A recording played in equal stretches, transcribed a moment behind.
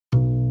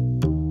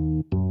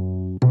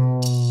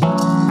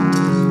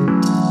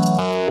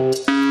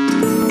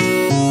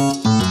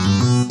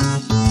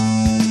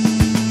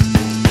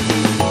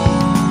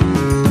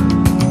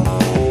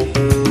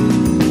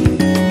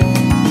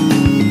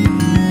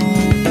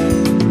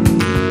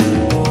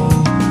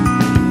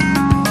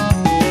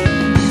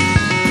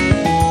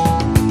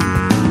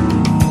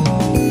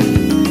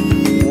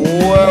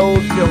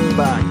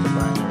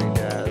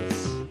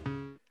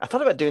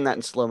doing that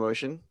in slow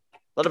motion.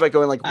 Thought about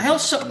going like. I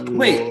also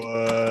wait.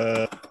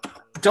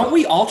 Don't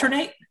we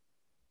alternate?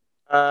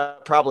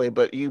 Probably,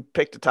 but you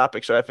picked a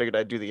topic, so I figured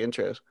I'd do the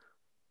intros.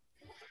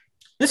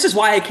 This is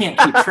why I can't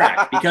keep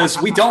track,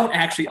 because we don't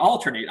actually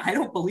alternate. I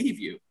don't believe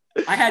you.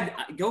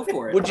 Go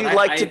for it. Would you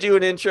like to do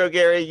an intro,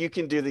 Gary? You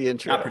can do the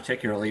intro. Not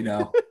particularly,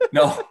 no.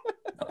 No.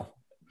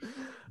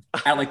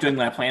 I don't like doing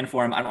what I plan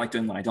for him. I don't like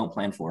doing what I don't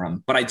plan for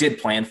him. But I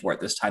did plan for it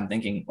this time,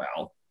 thinking,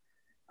 well,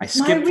 I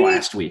skipped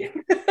last week,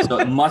 so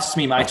it must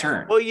be my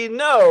turn.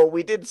 Well,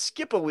 we did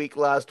skip a week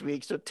last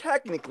week, so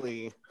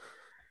technically...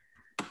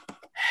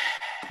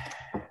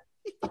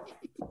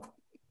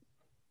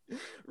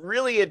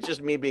 Really, it's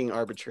just me being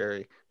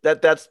arbitrary.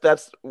 That's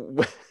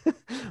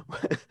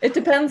It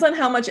depends on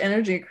how much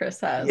energy Chris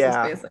has.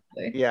 Yeah,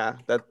 basically. Yeah.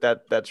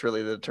 That's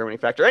really the determining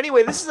factor.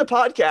 Anyway, this is a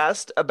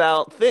podcast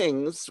about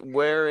things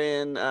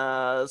wherein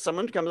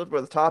someone comes up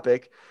with a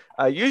topic,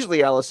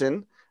 usually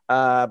Allison,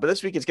 but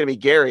this week it's going to be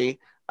Gary,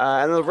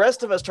 and the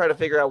rest of us try to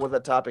figure out what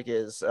that topic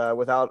is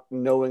without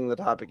knowing the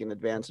topic in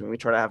advance, and we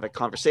try to have a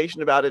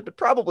conversation about it. But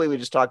probably we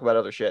just talk about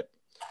other shit.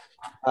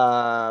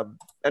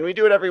 And we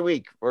do it every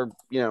week, or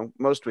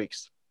most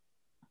weeks.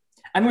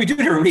 I mean, we do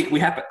it every week.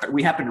 We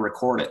happen to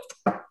record it.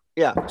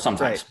 Yeah,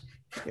 sometimes.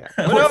 Right.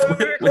 Yeah, no,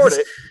 we record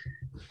it.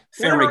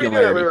 Fair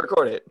regularity. We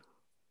record it.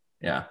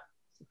 Yeah.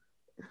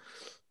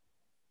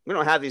 We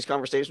don't have these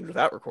conversations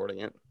without recording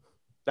it.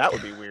 That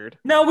would be weird.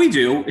 No, we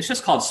do. It's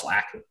just called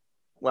Slack.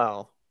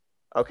 Well,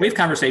 okay. We have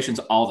conversations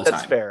all the time.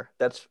 That's fair.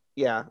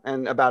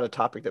 And about a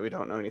topic that we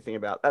don't know anything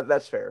about.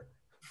 That's fair.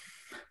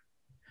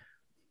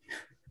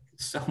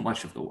 So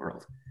much of the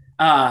world.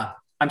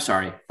 I'm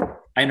sorry.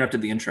 I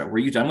interrupted the intro. Were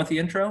you done with the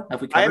intro?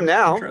 Have we covered I am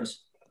now. Intros?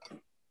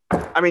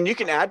 I mean, you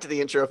can add to the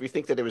intro if you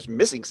think that it was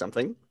missing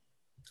something.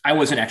 I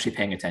wasn't actually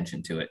paying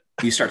attention to it.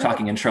 You start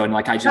talking intro and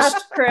I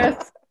just...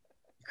 That's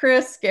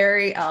Chris,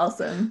 Gary,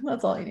 Allison.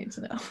 That's all you need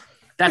to know.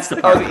 That's the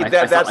part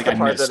that's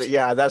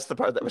the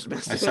part that was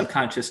missing. My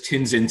subconscious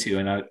tunes into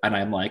and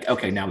I'm like,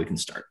 okay, now we can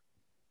start.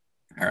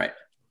 All right.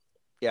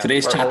 Yeah,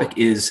 today's topic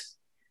is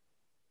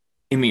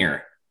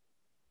Ymir.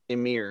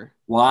 Ymir.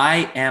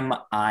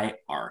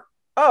 Ymir.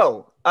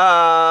 Oh,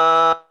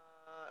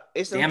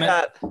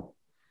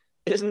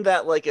 isn't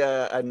that like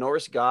a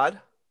Norse god?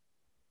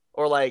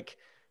 Or like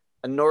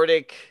a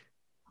Nordic?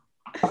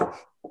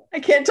 I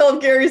can't tell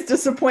if Gary's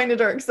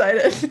disappointed or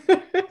excited.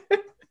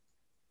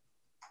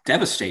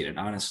 Devastated,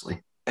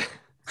 honestly.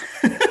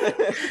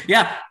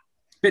 Yeah, a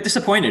bit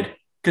disappointed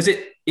because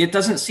it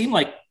doesn't seem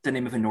like the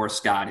name of a Norse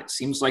god. It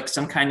seems like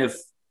some kind of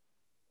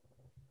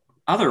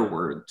other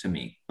word to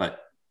me,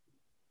 but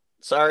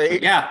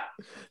sorry. Yeah.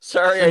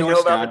 Sorry, I know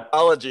about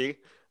mythology.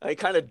 I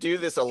kind of do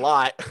this a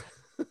lot.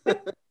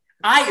 But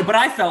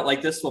I felt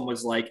like this one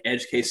was like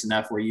edge case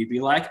enough where you'd be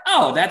like,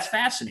 oh, that's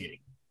fascinating.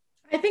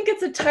 I think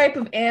it's a type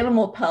of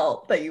animal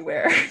pelt that you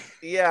wear.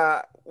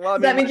 Yeah. Well,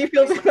 Does that make you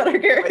feel better,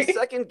 Gary? My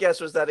second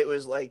guess was that it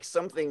was like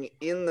something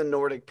in the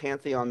Nordic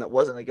pantheon that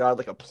wasn't a god,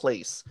 like a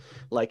place,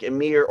 like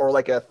Ymir, or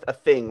like a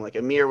thing. Like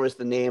Ymir was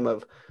the name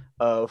of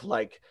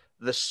like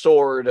the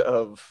sword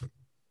of,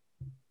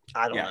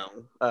 I don't know,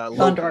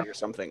 Loki or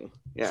something.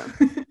 Yeah.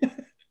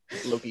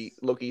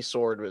 Loki's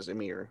sword was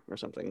Ymir or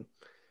something.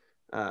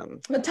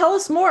 But tell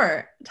us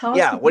more.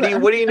 What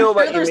do you know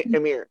about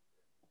Ymir?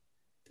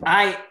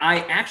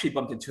 I actually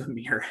bumped into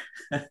Ymir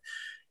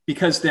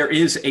because there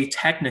is a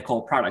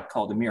technical product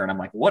called Ymir, and I'm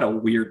like, what a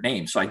weird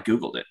name. So I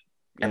Googled it,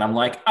 and I'm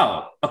like,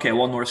 oh, okay,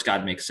 well, Norse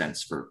god makes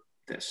sense for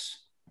this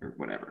or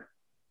whatever.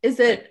 Is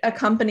it a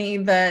company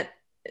that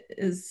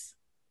is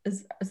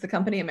the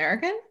company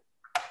American?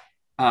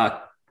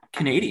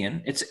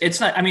 Canadian. It's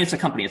not. I mean, it's a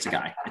company. It's a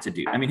guy. It's a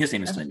dude. I mean, his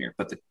name is Ymir,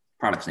 but the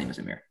product's name is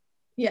Ymir.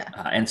 Yeah.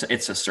 And so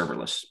it's a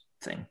serverless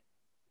thing,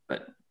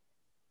 but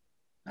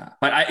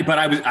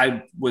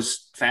I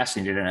was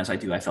fascinated, and as I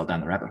do, I fell down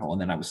the rabbit hole,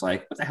 and then I was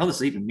like, what the hell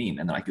does it even mean?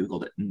 And then I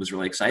Googled it and was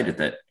really excited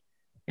that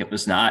it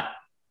was not.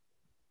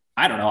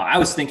 I don't know. I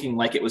was thinking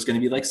like it was going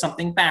to be like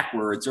something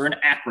backwards or an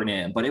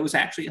acronym, but it was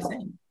actually a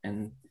thing.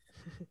 And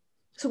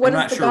so, what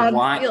does the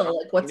god feel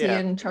like? What's he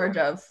in charge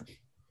of?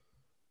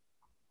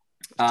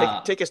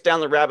 Take us down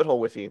the rabbit hole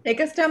with you. Take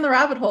us down the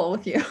rabbit hole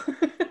with you.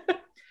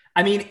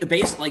 I mean,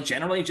 basically,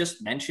 generally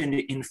just mentioned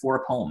in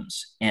 4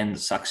 poems, and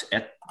sucks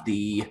at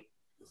the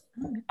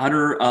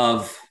utter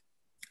of,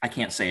 I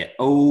can't say it.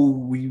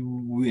 Cool.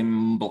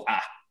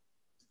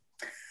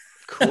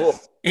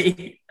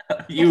 I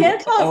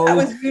can't tell if that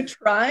was you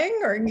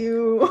trying or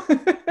you.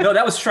 No,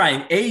 that was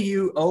trying.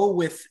 AUO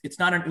with, it's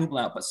not an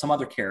umlaut, but some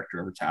other character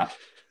over top.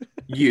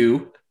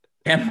 UMP.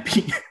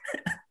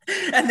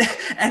 And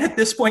at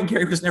this point,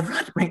 Gary was never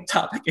on to bring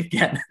topic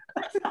again.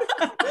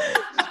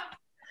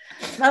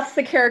 That's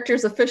the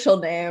character's official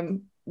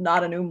name,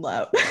 not an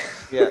umlaut.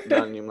 Yeah,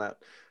 not an umlaut.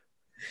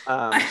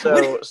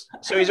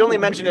 So he's only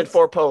mentioned in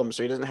 4 poems,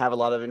 so he doesn't have a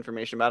lot of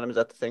information about him. Is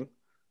that the thing?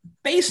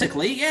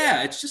 Basically,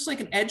 yeah. It's just like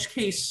an edge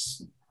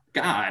case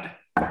god.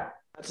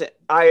 That's it.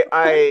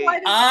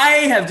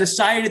 I have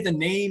decided the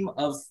name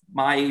of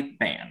my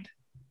band.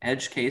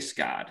 Edge case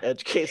God.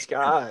 Edge case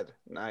God.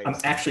 I'm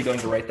Nice. actually going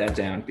to write that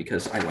down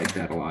because I like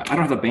that a lot. I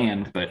don't have a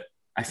band, but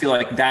I feel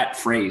like that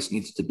phrase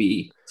needs to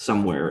be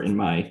somewhere in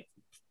my.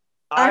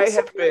 I I'm have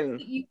surprised been.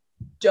 that you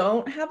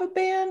don't have a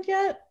band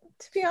yet,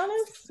 to be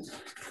honest.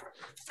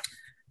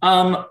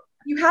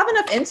 You have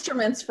enough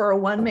instruments for a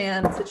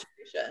one-man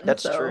situation.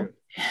 That's so. true.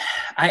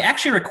 I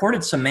actually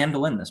recorded some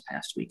mandolin this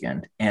past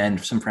weekend and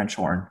some French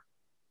horn.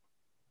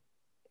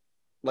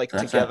 Like So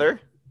that's together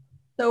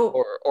So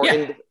or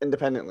Yeah.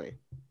 independently.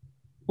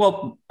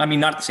 Well, I mean,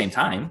 not at the same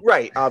time.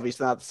 Right.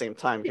 Obviously not at the same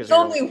time because it's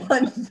only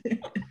one.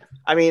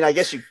 I mean, I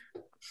guess you.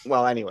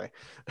 Well, anyway.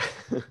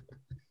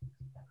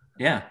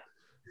 Yeah.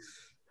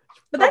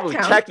 But that Probably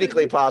counts.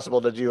 technically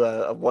possible to do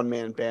a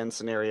one-man band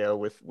scenario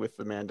with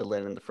the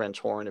mandolin and the French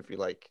horn if you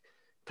like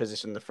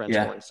position the French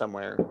Yeah. horn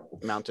somewhere,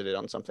 mounted it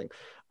on something.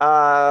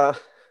 But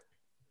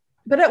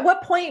at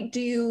what point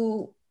do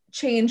you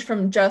change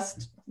from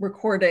just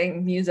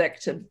recording music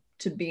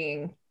to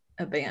being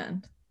a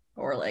band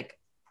or like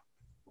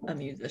a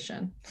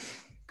musician?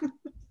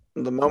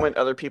 The moment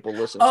other people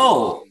listen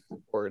Oh, to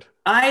the word.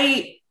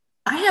 I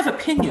have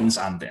opinions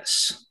on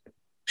this,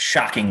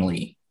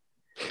 shockingly.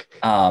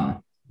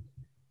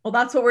 Well,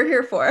 that's what we're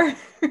here for.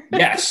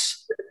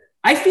 Yes.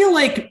 I feel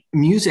like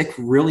music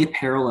really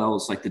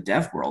parallels like the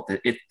dev world.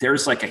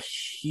 There's like a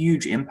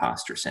huge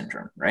imposter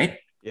syndrome, right?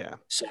 Yeah.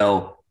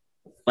 So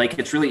like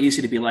it's really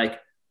easy to be like,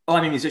 oh,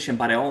 I'm a musician,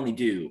 but I only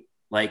do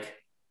like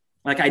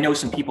I know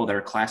some people that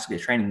are classically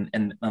trained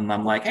and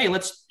I'm like, hey,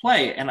 let's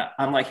play. And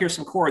I'm like, here's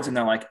some chords. And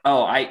they're like,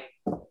 oh, I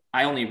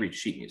only read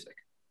sheet music.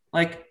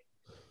 Like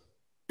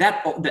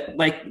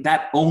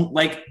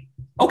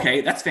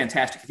okay, that's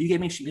fantastic. If you gave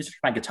me sheet music for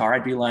my guitar,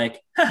 I'd be like,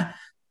 huh,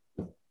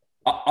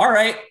 all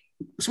right,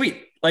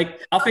 sweet.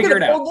 Like I'll figure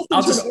it out.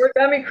 I'll just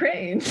origami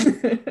crane.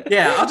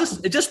 yeah, I'll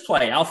just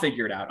play. I'll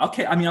figure it out.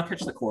 Okay, I mean, I'll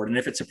pitch the chord, and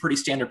if it's a pretty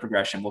standard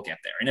progression, we'll get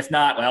there. And if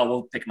not, well,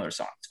 we'll pick another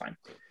song. It's fine.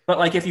 But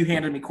like, if you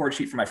handed me chord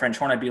sheet for my French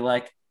horn, I'd be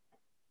like,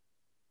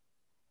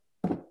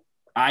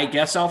 I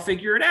guess I'll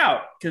figure it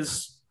out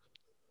because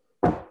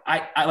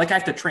I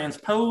have to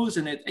transpose,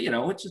 and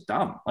it's just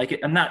dumb. Like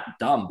I'm not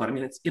dumb, but I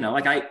mean, it's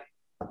like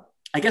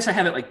I guess I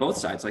have it like both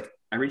sides. Like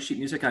I read sheet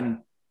music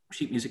on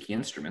sheet music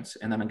instruments,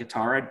 and then on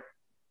guitar, I'd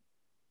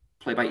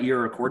play by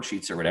ear or chord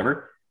sheets or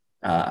whatever.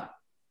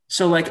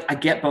 So like I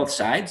get both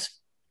sides,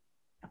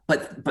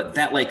 but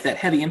that like that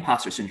heavy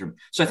imposter syndrome.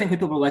 So I think when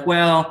people are like,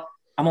 well,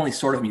 I'm only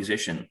sort of a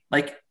musician.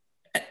 Like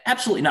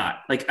absolutely not.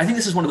 Like I think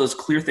this is one of those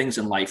clear things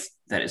in life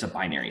that is a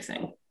binary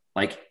thing.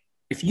 Like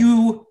if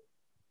you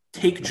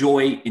take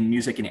joy in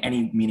music in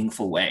any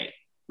meaningful way,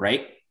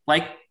 right?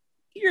 Like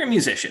you're a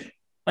musician.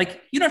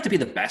 Like you don't have to be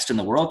the best in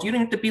the world. You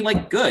don't have to be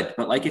like good,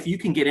 but like if you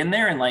can get in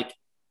there and like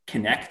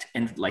connect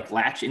and like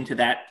latch into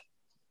that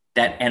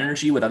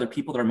energy with other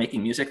people that are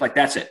making music, like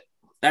that's it.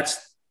 That's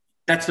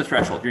the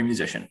threshold. You're a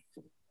musician.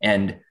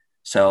 And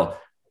so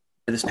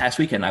this past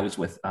weekend I was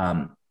with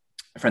a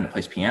friend that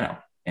plays piano,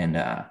 and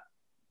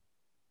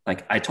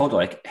like I told her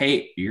like,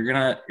 hey, you're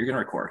gonna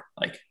record.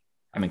 Like,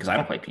 I mean, because I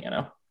don't play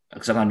piano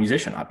because I'm not a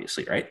musician,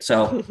 obviously, right?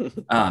 So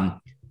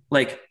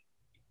like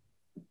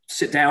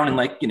sit down and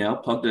like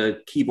plug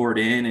the keyboard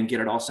in and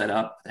get it all set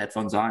up,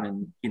 headphones on,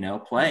 and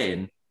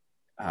play.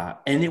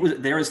 And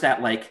there was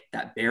that like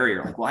that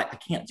barrier, like, well, I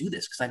can't do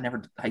this because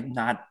I'm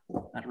not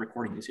a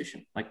recording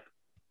musician. Like,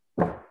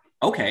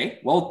 okay,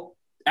 well,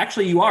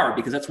 actually you are,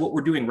 because that's what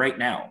we're doing right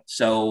now.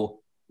 So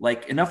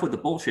like enough with the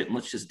bullshit and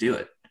let's just do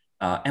it.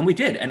 And we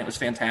did, and it was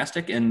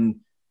fantastic. And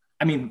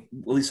I mean,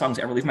 will these songs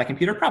ever leave my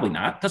computer? Probably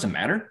not. Doesn't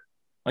matter.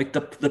 Like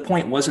the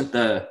point wasn't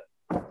the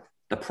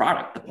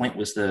product. The point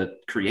was the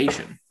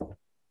creation.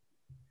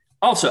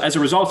 Also, as a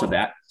result of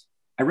that,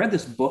 I read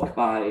this book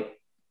by,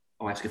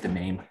 I forget the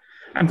name.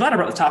 I'm glad I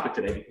brought the topic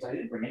today because I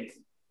didn't bring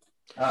anything.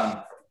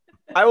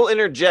 I will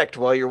interject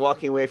while you're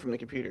walking away from the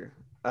computer.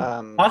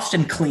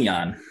 Austin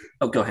Kleon.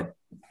 Oh, go ahead.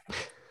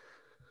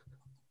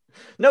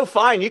 No,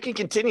 fine. You can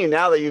continue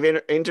now that you've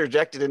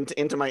interjected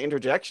into my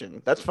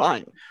interjection. That's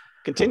fine.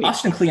 Continue.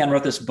 Austin Kleon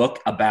wrote this book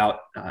about,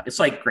 it's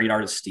like Great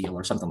Artists Steal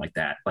or something like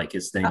that. Like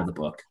is the name of the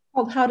book.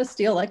 Called How to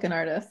Steal Like an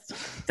Artist.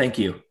 Thank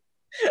you.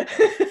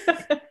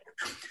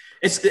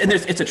 It's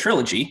a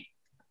trilogy.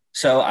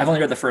 So I've only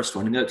read the first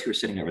one, and the other two are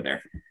sitting over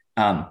there.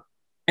 And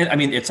I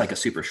mean, it's like a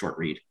super short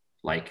read,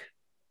 like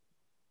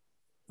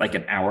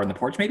an hour on the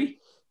porch, maybe.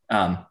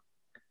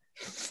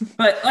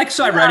 But like,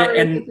 so I read it,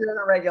 and you're in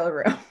a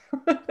regular room.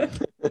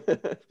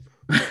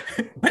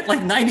 but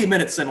like 90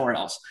 minutes somewhere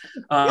else.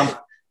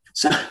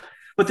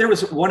 But there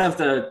was one of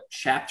the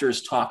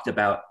chapters talked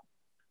about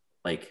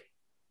like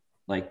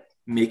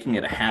making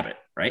it a habit,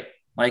 right?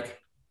 Like,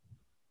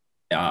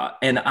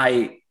 and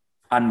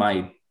on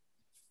my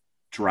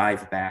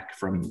drive back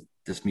from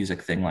this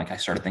music thing, like I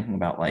started thinking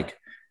about like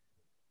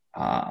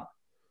the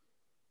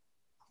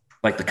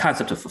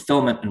concept of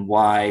fulfillment and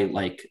why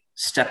like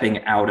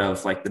stepping out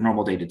of like the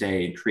normal day to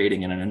day and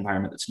creating in an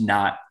environment that's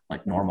not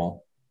like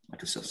normal,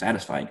 like is so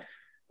satisfying.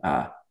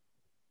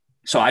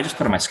 So I just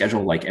put on my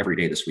schedule like every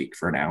day this week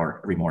for an hour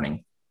every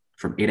morning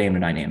from 8 a.m. to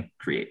 9 a.m.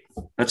 create.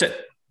 That's it.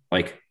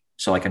 Like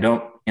So like I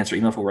don't answer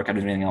email for work. I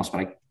don't do anything else.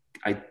 But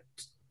I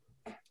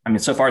mean,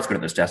 so far it's been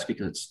at this desk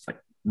because it's like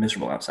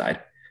miserable outside.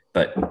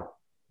 But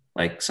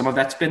like some of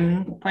that's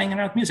been playing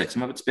around with music.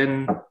 Some of it's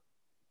been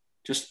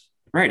just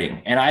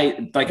writing. And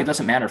I like it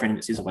doesn't matter if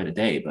anyone sees the light of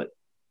day, but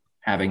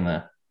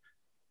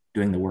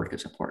doing the work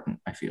is important,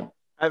 I feel.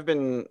 I've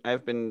been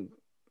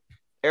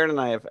Aaron and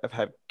I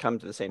have come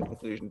to the same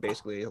conclusion,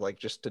 basically, like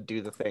just to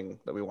do the thing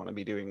that we want to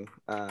be doing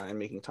and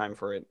making time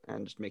for it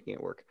and just making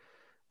it work.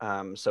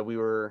 So we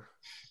were,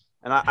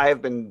 and I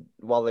have been,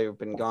 while they've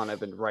been gone, I've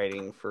been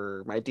writing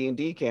for my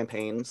D&D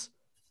campaigns,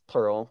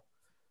 plural,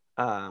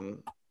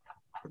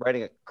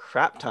 writing a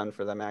crap ton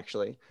for them,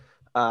 actually.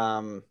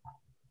 And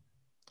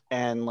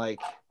like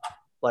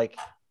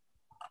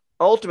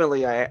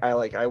ultimately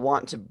I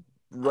want to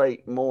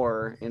write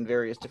more in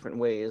various different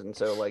ways, and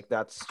so like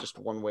that's just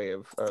one way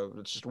of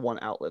it's just one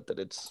outlet that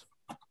it's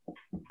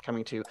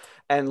coming to.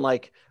 And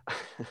like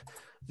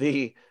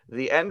the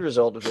end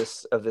result of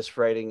this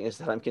writing is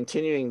that I'm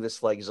continuing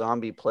this like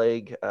zombie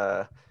plague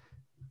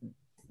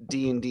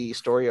D&D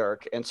story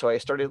arc. And so I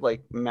started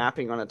like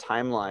mapping on a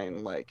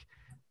timeline, like,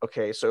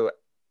 okay, so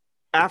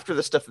after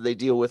the stuff that they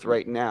deal with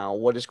right now,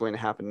 what is going to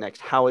happen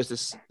next? How is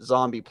this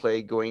zombie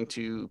plague going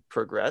to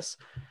progress?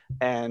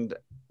 And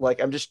like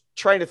I'm just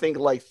trying to think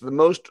like the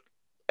most,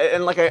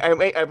 and like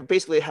I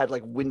basically had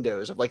like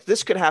windows of like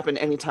this could happen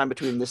anytime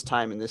between this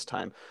time and this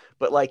time,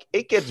 but like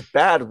it gets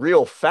bad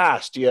real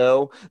fast,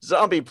 yo.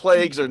 Zombie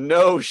plagues are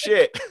no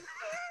shit.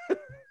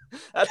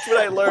 That's what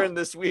I learned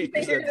this week.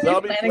 Is that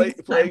zombie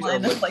plagues are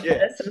legit. Like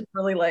this is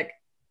really like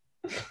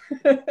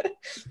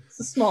it's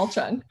a small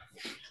chunk.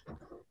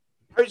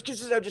 I'm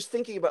just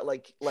thinking about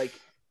like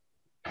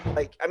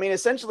I mean,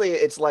 essentially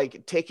it's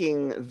like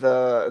taking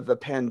the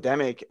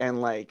pandemic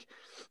and like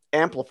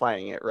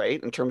amplifying it,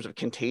 right, in terms of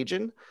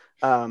contagion.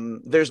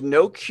 There's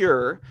no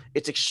cure.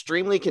 It's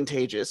extremely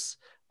contagious.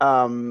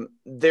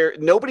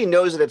 Nobody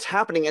knows that it's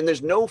happening, and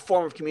there's no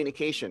form of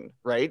communication,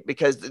 right?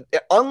 Because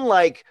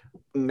unlike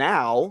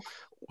now,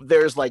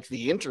 there's like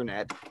the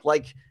internet,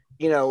 like,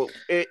 you know,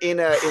 in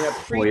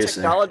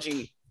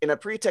a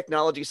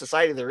pre-technology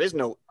society, there is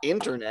no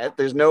internet.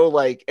 There's no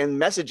like, and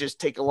messages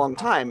take a long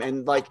time.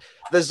 And like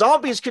the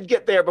zombies could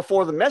get there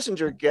before the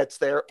messenger gets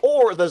there,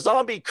 or the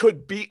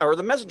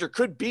messenger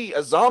could be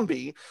a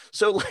zombie.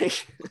 So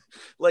like,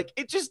 like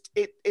it's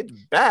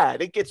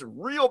bad. It gets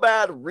real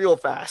bad real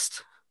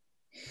fast.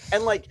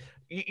 And like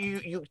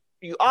you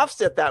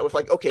offset that with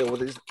like, okay, well,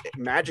 there's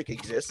magic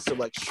exists, so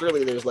like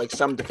surely there's like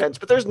some defense,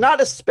 but there's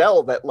not a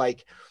spell that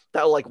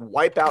will like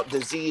wipe out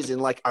disease in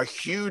like a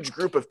huge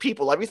group of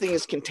people. Everything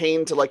is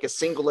contained to like a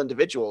single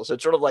individual, so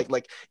it's sort of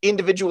like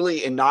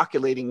individually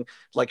inoculating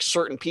like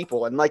certain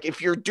people. And like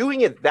if you're doing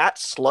it that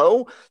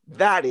slow,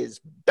 that is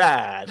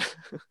bad.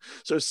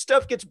 So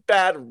stuff gets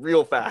bad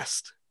real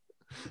fast.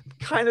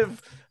 Kind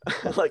of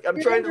like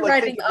I'm trying to like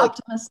writing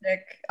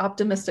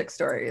optimistic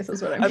stories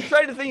is what I'm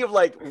trying to think of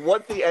like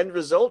what the end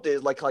result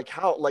is, like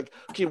how, like,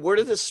 okay, where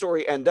did this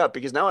story end up?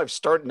 Because now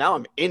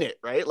I'm in it,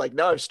 right? Like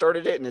now I've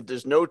started it and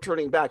there's no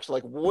turning back. So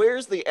like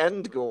where's the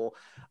end goal?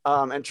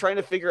 And trying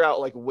to figure out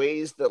like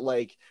ways that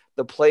like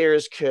the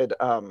players could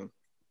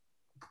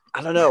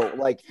I don't know,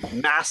 like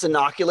mass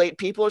inoculate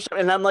people or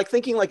something. And I'm like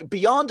thinking like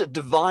beyond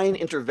divine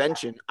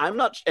intervention, I'm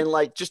not, and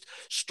like just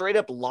straight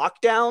up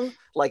lockdown,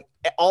 like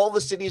all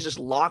the cities just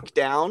lock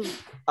down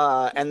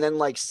and then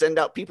like send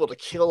out people to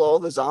kill all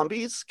the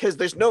zombies. Cause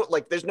there's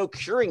no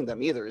curing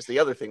them either is the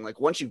other thing. Like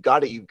once you've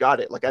got it, you've got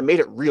it. Like I made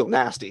it real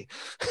nasty.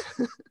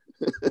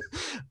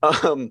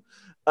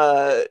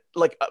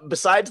 Like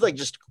besides like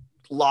just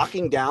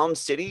locking down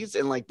cities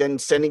and like then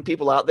sending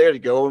people out there to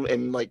go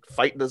and like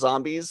fight the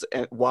zombies,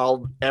 and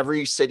while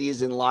every city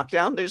is in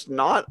lockdown, there's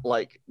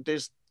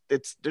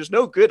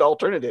no good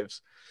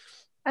alternatives.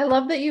 I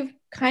love that you've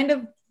kind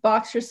of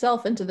boxed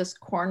yourself into this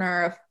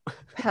corner of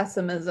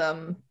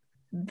pessimism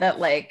that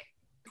like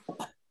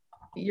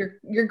you're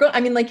going, I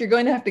mean, like you're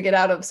going to have to get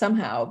out of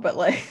somehow, but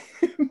like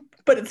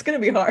but it's going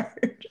to be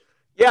hard.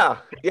 Yeah,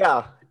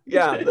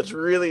 that's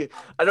really,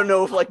 I don't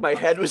know if like my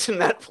head was in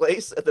that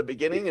place at the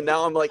beginning and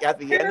now I'm like at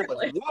the end, I'm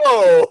like,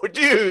 whoa,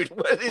 dude,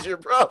 what is your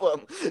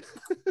problem?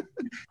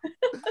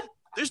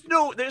 There's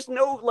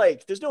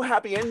no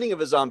happy ending of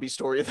a zombie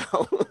story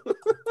though.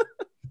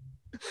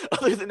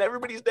 Other than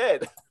everybody's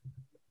dead.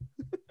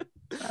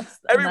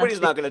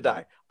 Everybody's not going to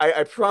die.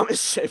 I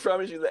promise you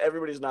that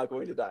everybody's not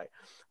going to die.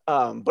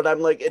 But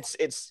I'm like,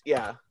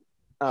 yeah.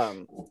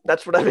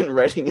 That's what I've been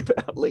writing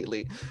about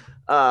lately.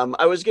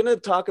 I was going to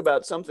talk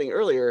about something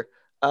earlier.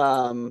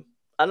 I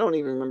don't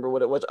even remember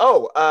what it was.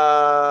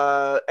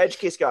 Edge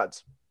Case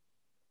Gods.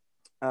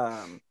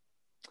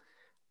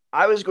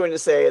 I was going to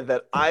say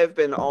that I've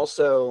been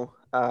also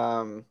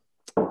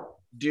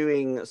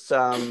doing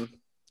some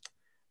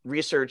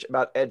research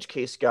about Edge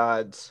Case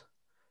Gods.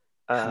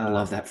 I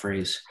love that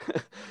phrase.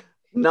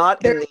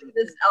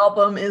 This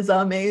album is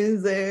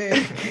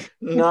amazing.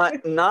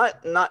 not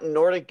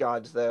Nordic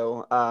gods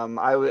though.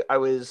 I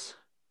was,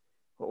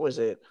 what was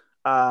it?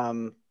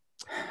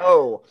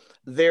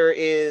 There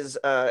is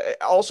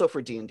also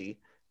for D&D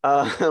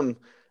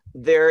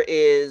there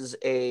is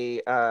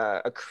a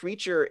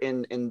creature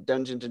in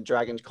Dungeons and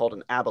Dragons called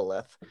an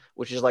aboleth,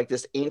 which is like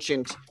this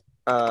ancient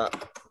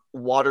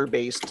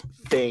water-based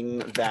thing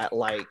that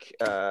like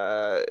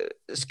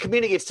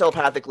communicates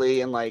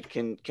telepathically and like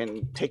can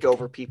take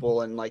over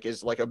people and like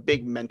is like a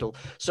big mental.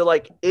 So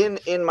like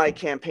in my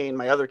campaign,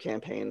 my other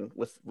campaign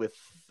with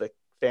the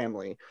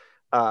family,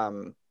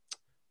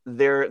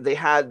 they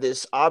had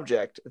this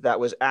object that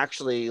was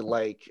actually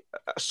like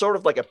sort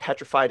of like a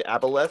petrified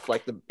aboleth,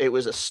 like it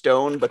was a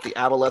stone, but the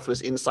aboleth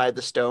was inside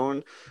the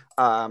stone,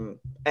 and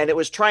it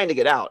was trying to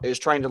get out. It was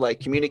trying to like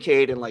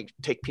communicate and like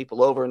take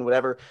people over and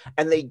whatever.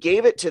 And they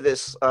gave it to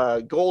this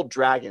gold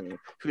dragon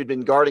who had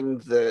been guarding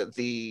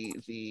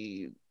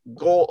the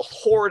gold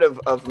hoard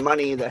of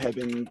money that had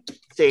been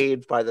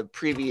saved by the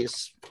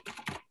previous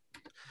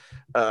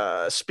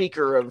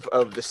speaker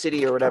of the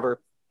city or whatever,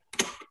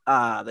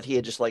 that he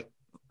had just like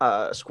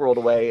squirreled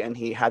away, and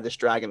he had this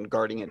dragon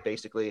guarding it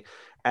basically.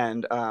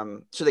 And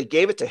so they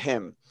gave it to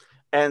him,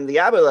 and the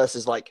aboleth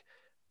is like,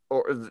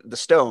 or the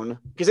stone,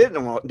 because they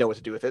didn't know what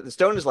to do with it. The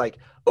stone is like,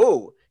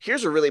 oh,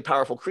 here's a really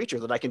powerful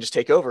creature that I can just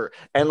take over.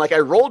 And like I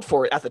rolled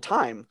for it at the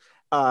time,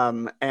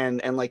 and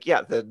like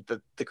yeah,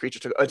 the creature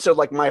took. And so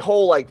like my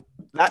whole like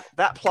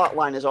that plot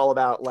line is all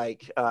about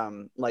like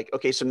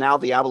okay, so now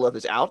the aboleth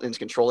is out and is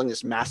controlling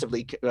this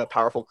massively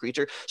powerful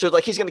creature. So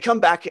like he's going to come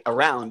back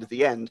around at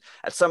the end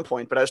at some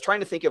point. But I was trying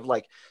to think of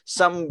like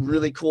some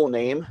really cool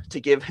name to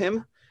give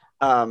him.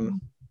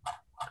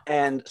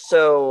 And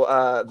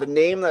so the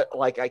name that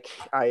like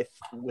I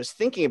was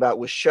thinking about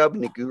was Shub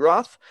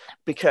Niguroth,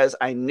 because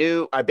I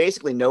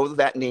basically know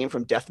that name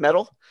from death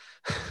metal.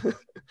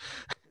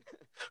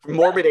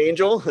 Morbid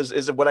Angel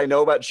is what I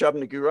know about Shub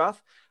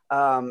Niguroth.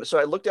 So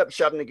I looked up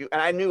Shub Niguroth,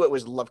 and I knew it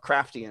was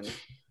Lovecraftian.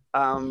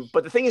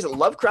 But the thing is that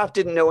Lovecraft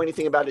didn't know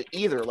anything about it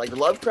either. Like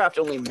Lovecraft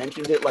only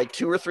mentioned it like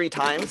 2 or 3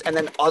 times, and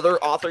then other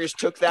authors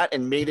took that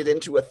and made it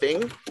into a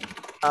thing.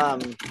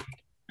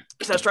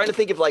 So I was trying to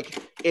think of like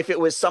if it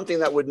was something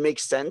that would make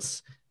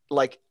sense.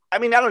 Like, I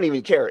mean, I don't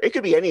even care. It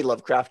could be any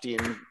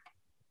Lovecraftian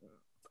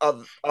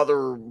of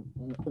other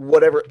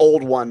whatever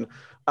old one.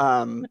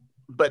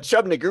 But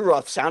Shub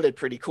Niguroth sounded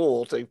pretty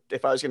cool.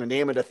 If I was going to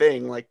name it a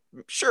thing, like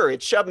sure,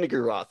 it's Shub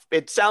Niguroth.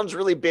 It sounds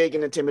really big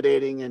and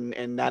intimidating,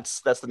 and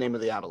that's the name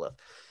of the aboleth.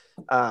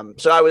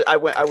 So I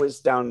was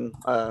down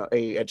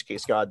a Edge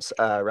Case Gods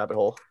rabbit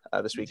hole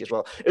this week as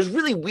well. It was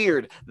really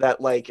weird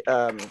that like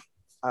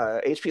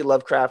H.P.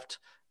 Lovecraft.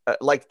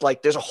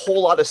 Like there's a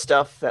whole lot of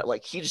stuff that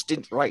like he just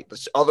didn't write,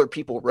 that other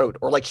people wrote,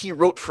 or like he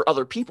wrote for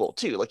other people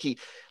too. Like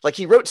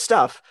he wrote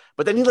stuff,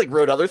 but then he like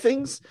wrote other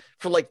things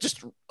for like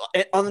just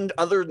on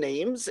other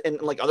names,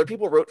 and like other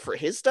people wrote for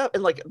his stuff,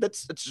 and like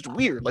it's just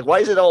weird. Like why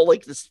is it all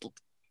like this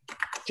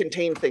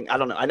contained thing? I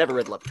don't know. I never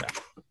read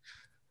Lovecraft.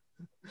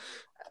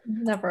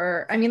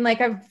 Never. I mean,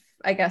 like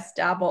I guess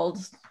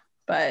dabbled,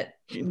 but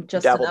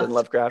just dabbled in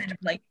Lovecraft. Kind of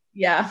like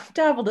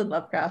dabbled in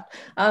Lovecraft,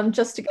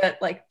 just to get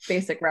like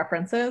basic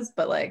references,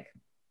 but like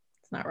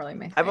it's not really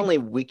my thing. I've only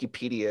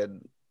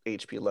Wikipedia'd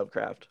H.P.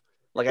 Lovecraft.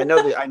 Like I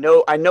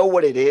know I know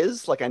what it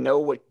is. Like I know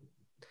what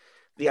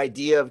the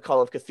idea of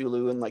Call of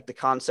Cthulhu and like the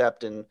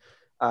concept, and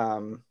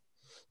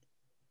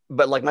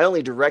but like my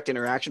only direct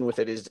interaction with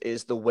it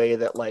is the way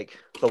that like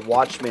the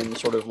Watchmen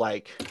sort of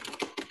like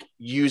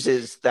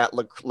uses that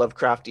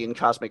Lovecraftian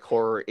cosmic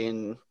horror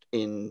in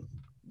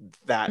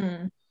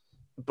that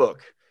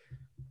book.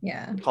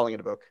 Yeah, calling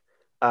it a book.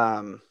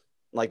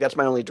 Like that's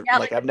my only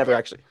like I've never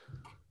actually.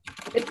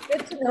 It's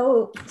good to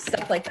know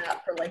stuff like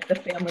that for like the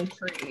family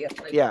tree of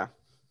like the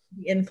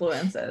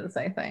influences,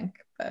 I think.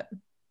 But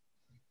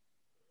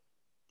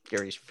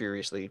Gary's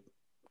furiously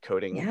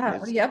coding. Yeah,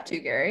 what are you up to,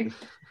 Gary?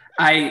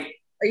 Are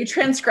you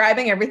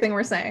transcribing everything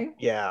we're saying?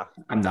 Yeah,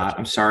 I'm not.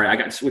 I'm sorry.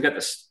 We got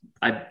this.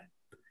 I'm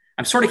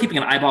sort of keeping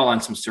an eyeball on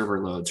some server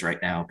loads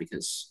right now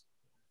because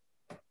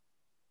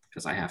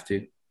I have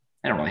to.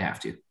 I don't really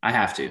have to. I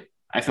have to.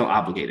 I feel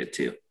obligated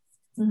to.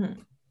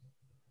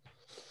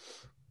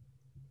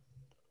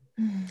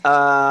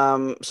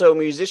 So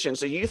musician.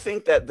 So you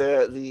think that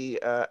the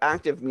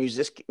act of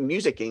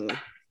musicking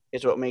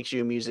is what makes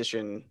you a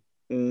musician?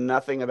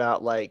 Nothing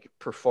about like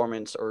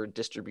performance or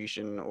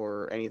distribution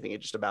or anything.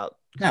 It's just about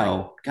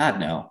no. God,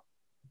 no.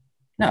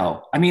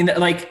 No. I mean,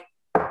 like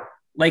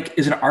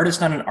is an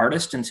artist not an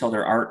artist until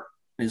their art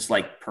is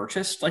like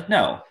purchased? Like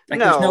no. Like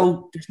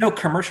no. There's no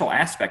commercial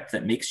aspect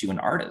that makes you an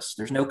artist.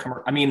 There's no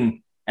I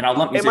mean. And I'll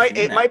lump it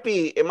might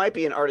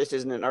be an artist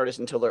isn't an artist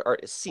until their art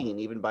is seen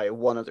even by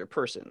one other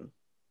person.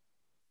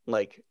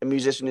 Like a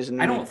musician isn't.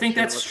 I don't think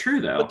that's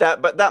true though.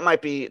 But that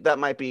might be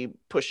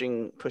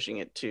pushing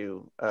it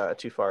too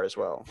far as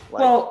well. Like,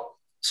 well,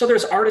 so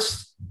there's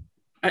artists.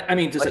 I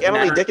mean, does like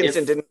Emily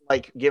Dickinson didn't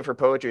like give her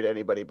poetry to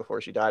anybody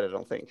before she died? I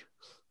don't think.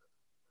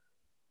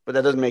 But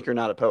that doesn't make her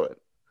not a poet.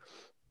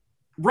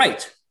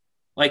 Right.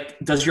 Like,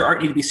 does your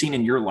art need to be seen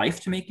in your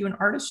life to make you an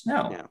artist?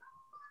 No. Yeah.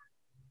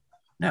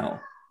 No.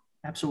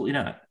 Absolutely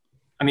not.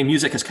 I mean,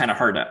 music is kind of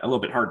a little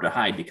bit hard to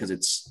hide because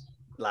it's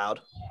loud.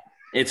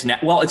 It's now.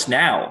 Well, it's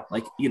now.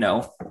 Like, you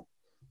know,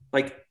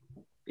 like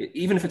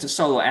even if it's a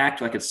solo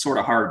act, like it's sort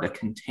of hard to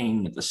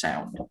contain the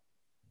sound.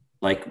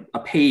 Like a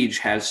page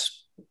has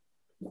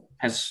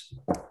parameters,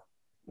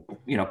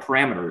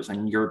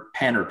 and your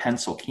pen or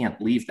pencil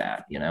can't leave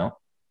that.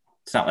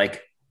 It's not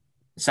like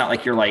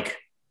you're like,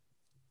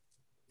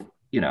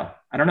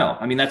 I don't know.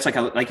 I mean, that's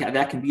like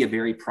that can be a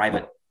very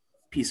private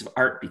piece of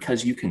art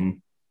because you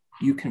can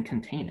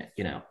contain it.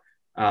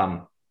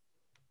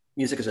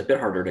 Music is a bit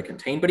harder to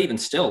contain, but even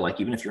still, like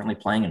even if you're only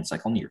playing and it's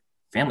like only your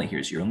family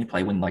hears you, only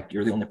play when like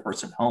you're the only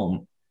person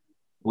home,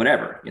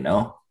 whatever.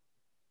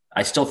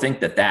 I still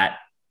think that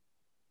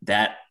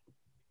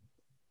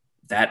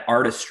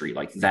artistry,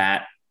 like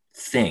that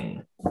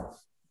thing,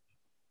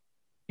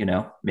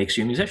 makes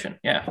you a musician.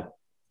 Yeah.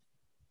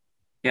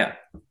 Yeah.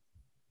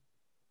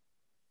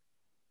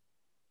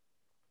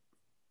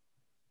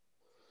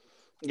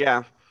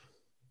 Yeah.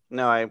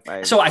 No,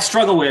 So I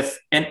struggle with,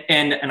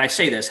 and I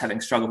say this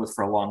having struggled with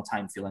for a long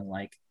time, feeling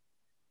like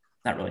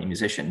not really a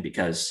musician,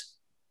 because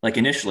like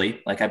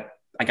initially, like I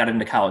got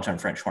into college on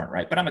French horn,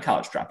 right? But I'm a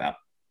college dropout.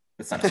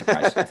 That's not a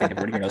surprise. I think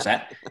everybody here knows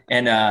that.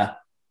 And I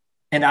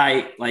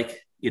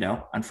like,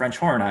 on French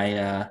horn,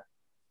 I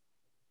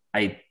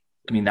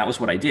mean, that was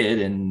what I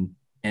did.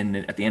 And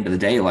at the end of the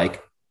day,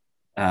 like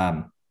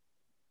I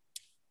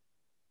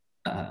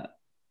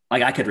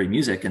could read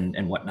music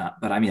and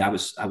whatnot, but I mean, I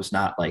was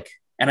not like,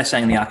 and I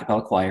sang in the a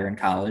cappella choir in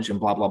college and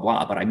blah, blah,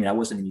 blah. But I mean, I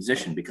wasn't a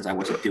musician because I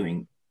wasn't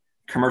doing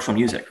commercial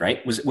music,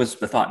 right? Was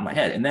the thought in my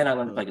head. And then I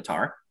learned to play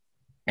guitar,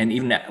 and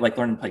even like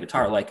learning to play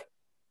guitar, like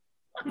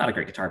I'm not a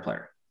great guitar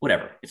player,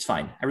 whatever. It's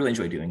fine. I really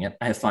enjoy doing it.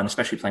 I have fun,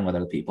 especially playing with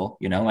other people,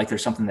 like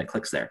there's something that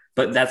clicks there,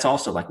 but that's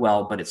also like,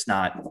 well, but it's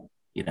not,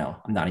 I'm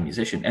not a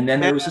musician. And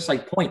then there was this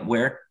like point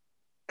where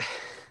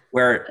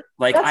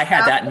like I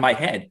had that in my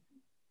head.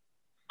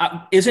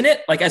 Isn't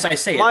it? Like, as I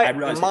say it, I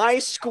realize my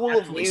school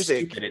of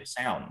music, stupid it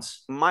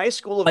sounds. My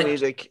school of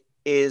music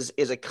is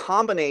a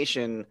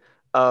combination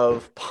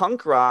of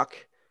punk rock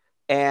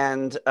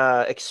and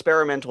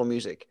experimental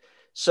music.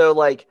 So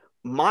like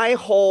my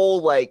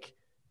whole like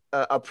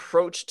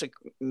approach to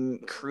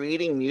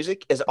creating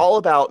music is all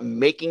about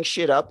making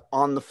shit up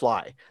on the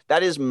fly.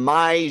 That is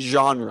my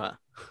genre.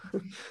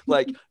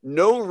 Like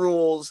no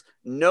rules,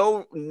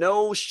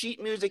 no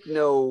sheet music,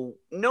 no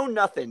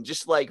nothing.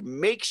 Just like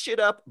make shit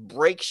up,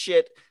 break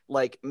shit,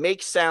 like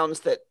make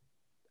sounds that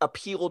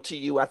appeal to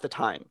you at the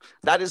time.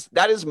 That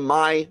is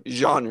my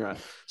genre.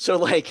 So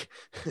like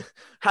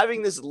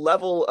having this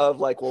level of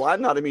like, well,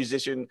 I'm not a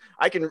musician.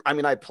 I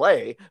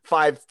play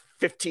 5,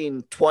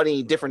 15,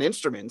 20 different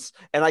instruments,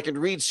 and I can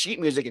read sheet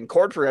music and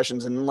chord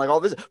progressions and like all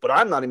this, but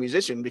I'm not a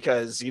musician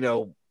because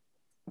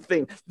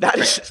thing that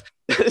is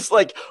it's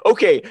like,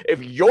 okay,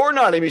 if you're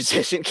not a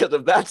musician because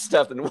of that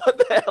stuff, then what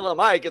the hell am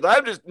I? Because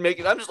I'm just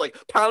like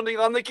pounding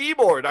on the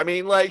keyboard. I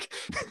mean, like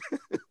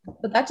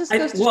but that just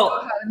goes to show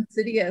how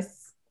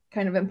insidious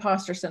kind of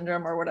imposter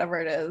syndrome or whatever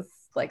it is,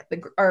 like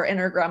our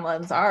inner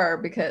gremlins are,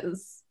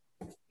 because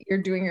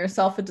you're doing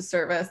yourself a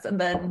disservice,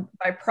 and then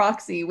by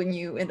proxy, when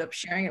you end up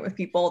sharing it with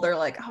people, they're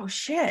like, oh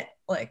shit,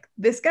 like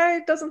this guy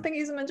doesn't think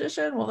he's a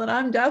magician, well then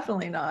I'm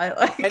definitely not.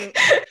 Like and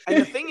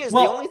the thing is, the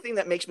only thing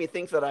that makes me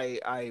think that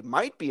I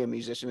might be a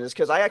musician is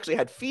because I actually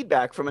had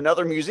feedback from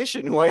another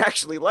musician who I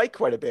actually like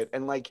quite a bit,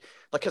 and like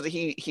because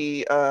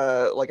he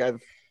like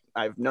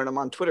I've known him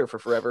on Twitter for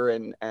forever,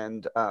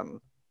 and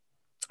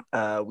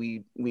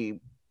we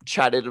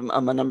chatted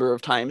a number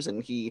of times,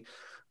 and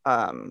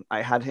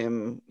I had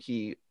him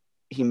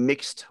he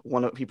produced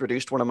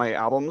one of my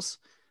albums,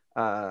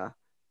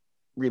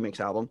 remix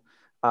album,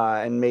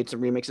 and made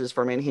some remixes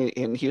for me.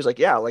 And he was like,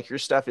 yeah, like your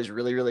stuff is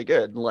really, really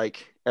good.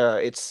 Like,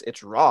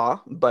 it's raw,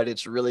 but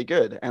it's really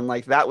good. And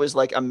like, that was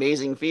like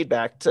amazing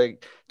feedback to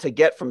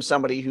get from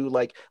somebody who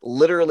like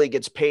literally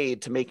gets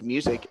paid to make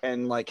music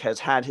and like has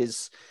had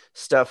his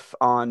stuff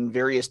on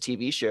various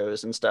TV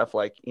shows and stuff,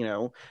 like,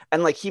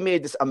 and like he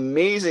made this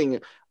amazing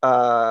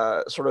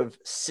sort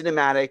of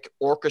cinematic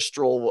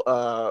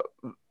orchestral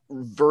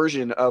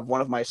version of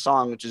one of my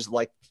songs, which is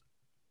like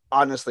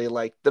honestly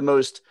like the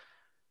most,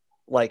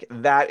 like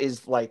that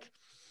is like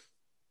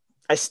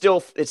it's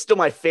still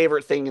my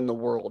favorite thing in the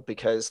world,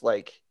 because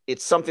like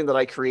it's something that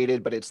I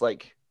created, but it's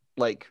like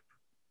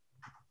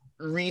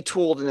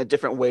retooled in a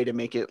different way to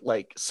make it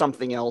like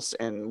something else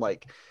and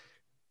like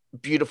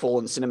beautiful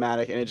and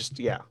cinematic, and it just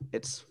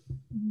it's.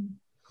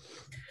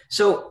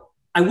 So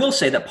I will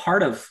say that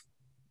part of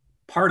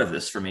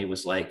this for me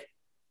was like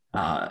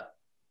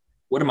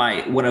one of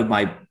my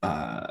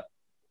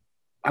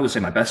I would say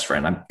my best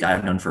friend,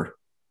 I've known for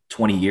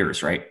 20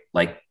 years, right?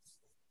 Like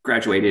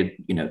graduated,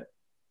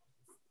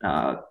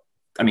 I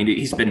mean,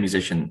 he's been a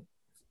musician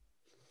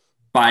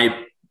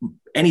by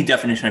any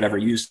definition I've ever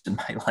used in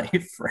my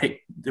life, right?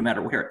 No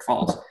matter where it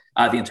falls,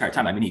 the entire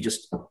time. I mean, he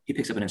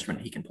picks up an instrument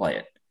and he can play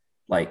it.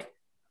 Like,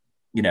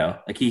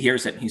 like he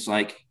hears it and he's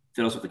like,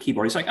 fiddles with the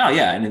keyboard. He's like, oh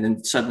yeah. And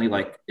then suddenly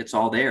like, it's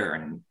all there.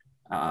 And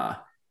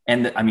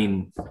I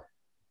mean,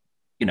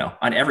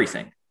 on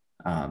everything.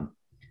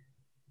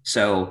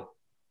 So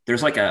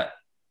there's like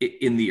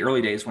in the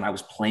early days when I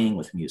was playing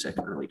with music,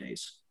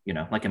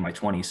 like in my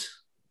 20s,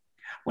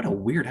 what a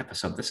weird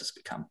episode this has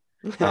become.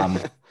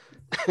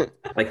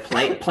 Like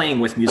playing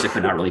with music,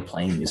 but not really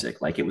playing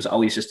music. Like it was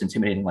always just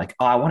intimidating. Like,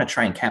 oh, I want to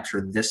try and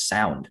capture this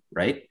sound,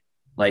 right?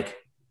 Like,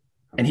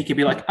 and he could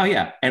be like, oh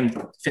yeah,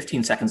 and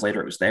 15 seconds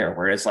later it was there.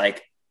 Whereas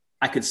like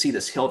I could see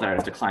this hill that I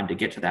had to climb to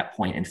get to that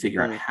point and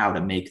figure out how to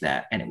make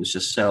that. And it was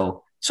just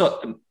so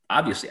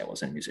obviously I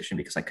wasn't a musician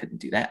because I couldn't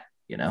do that,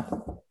 you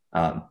know,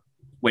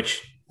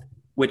 which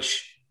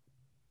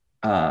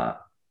I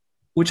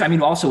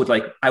mean, also with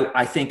like,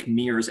 I think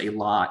mirrors a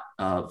lot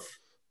of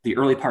the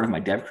early part of my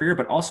dev career,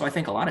 but also I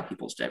think a lot of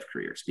people's dev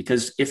careers,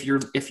 because if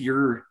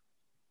you're,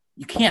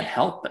 you can't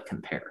help but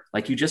compare.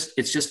 Like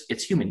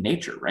it's human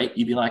nature, right?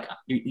 You'd be like,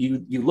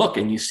 you look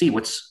and you see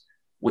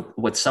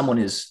what someone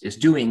is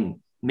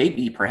doing,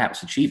 maybe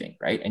perhaps achieving,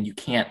 right? And you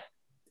can't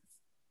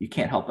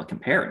help but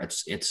compare. And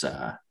it's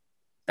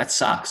that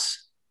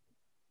sucks.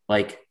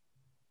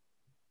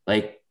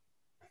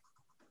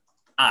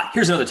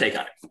 Here's another take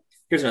on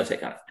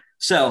it.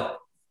 So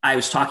I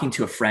was talking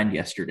to a friend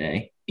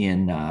yesterday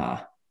in,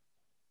 where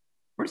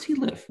does he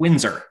live?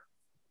 Windsor.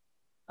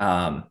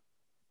 And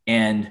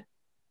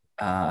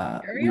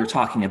we were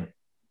talking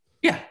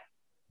yeah.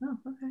 Oh,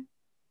 okay.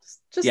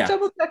 Just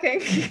double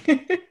checking.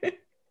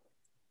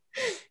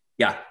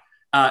 Yeah.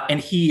 And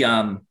he,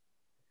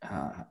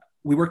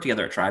 we worked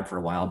together at Tribe for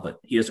a while, but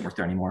he doesn't work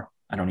there anymore.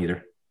 I don't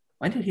either.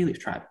 Why did he leave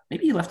Tribe?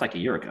 Maybe he left like a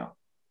year ago.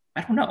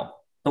 I don't know.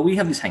 But we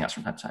have these hangouts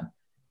from time to time.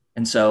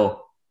 And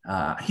so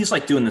he's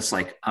like doing this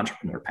like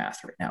entrepreneur path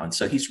right now. And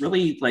so he's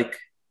really like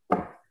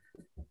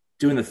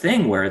doing the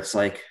thing where it's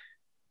like,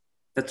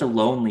 that's a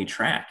lonely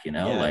track, you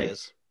know, like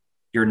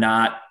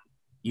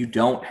you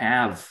don't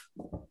have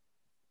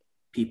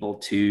people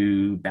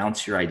to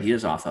bounce your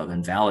ideas off of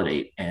and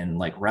validate and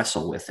like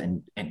wrestle with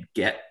and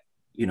get,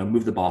 you know,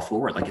 move the ball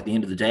forward. Like at the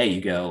end of the day,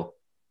 you go,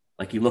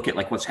 like, you look at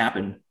like what's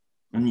happened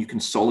and you can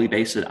solely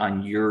base it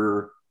on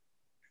your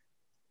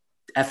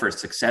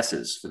efforts,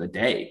 successes for the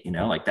day, you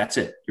know, like that's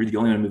it. You're the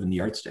only one moving the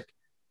yardstick.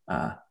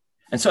 And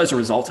so as a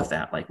result of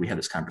that, like we had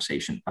this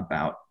conversation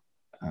about,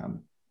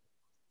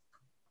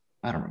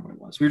 I don't remember what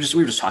it was. We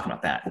were just talking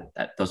about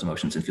that those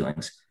emotions and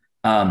feelings.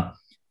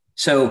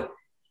 So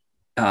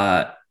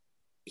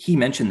he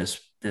mentioned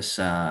this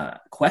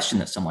question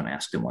that someone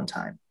asked him one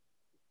time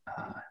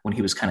when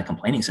he was kind of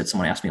complaining. He said,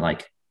 someone asked me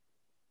like,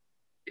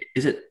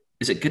 is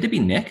it good to be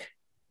Nick?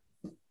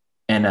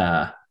 And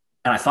I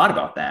thought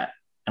about that,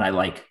 and I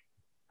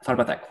thought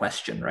about that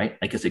question, right?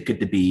 Like, is it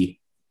good to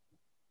be,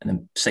 and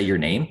then say your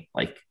name,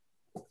 like.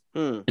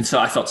 And so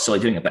I felt silly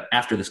doing it. But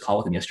after this call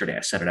with him yesterday,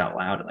 I said it out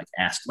loud and like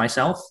asked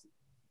myself.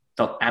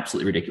 Felt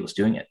absolutely ridiculous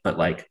doing it, but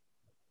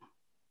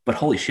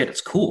holy shit,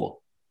 it's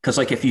cool. Because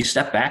like if you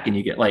step back and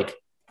you get like,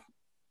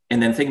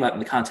 and then think about it in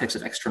the context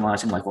of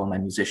externalizing, like, well, am I a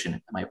musician?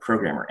 Am I a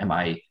programmer? Am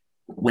I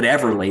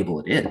whatever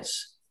label it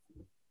is?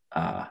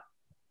 God,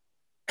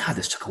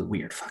 this took a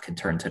weird fucking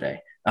turn today.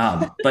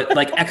 But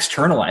like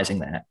externalizing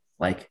that,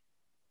 like,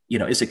 you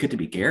know, is it good to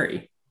be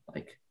Gary?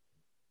 Like,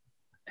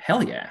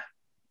 hell yeah.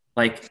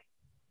 Like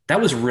that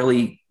was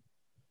really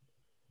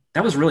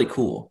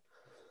cool.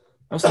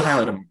 That was the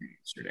highlight of my day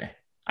yesterday.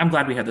 I'm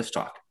glad we had this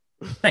talk.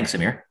 Thanks,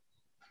 Ymir.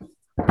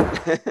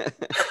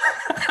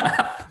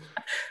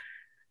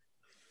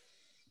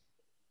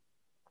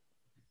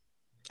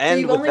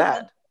 And with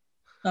that,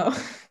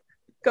 oh,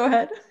 go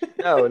ahead.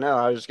 no,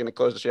 I was just going to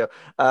close the show.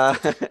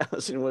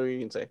 Allison, what were you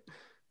going to say?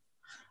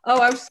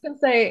 Oh, I was just going to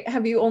say,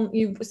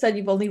 you said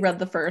you've only read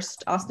the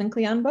first Austin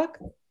Kleon book?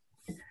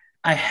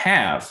 I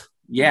have,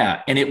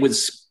 yeah. And it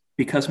was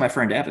because my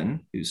friend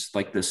Evan, who's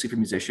like the super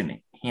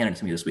musician, handed it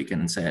to me this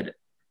weekend and said,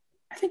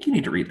 I think you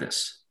need to read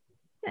this.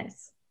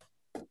 Nice.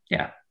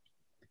 Yeah.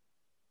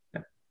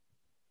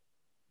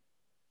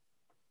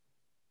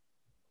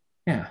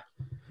 Yeah.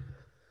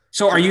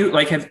 So are you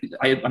like,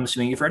 I'm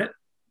assuming you've read it?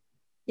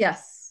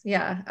 Yes.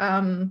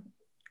 Yeah.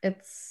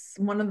 It's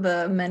one of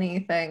the many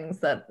things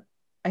that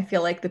I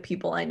feel like the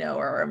people I know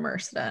are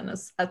immersed in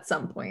is at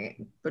some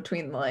point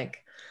between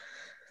like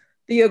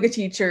the yoga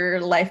teacher,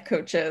 life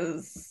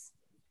coaches,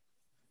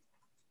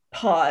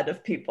 pod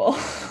of people.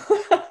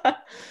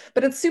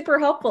 But it's super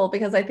helpful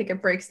because I think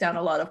it breaks down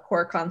a lot of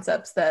core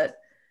concepts that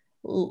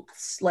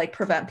like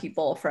prevent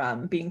people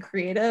from being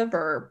creative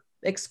or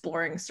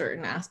exploring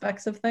certain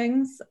aspects of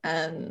things,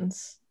 and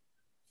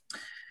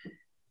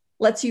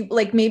lets you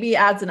like maybe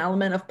adds an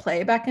element of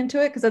play back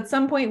into it, because at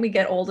some point we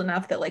get old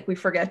enough that like we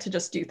forget to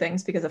just do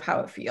things because of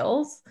how it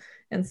feels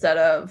instead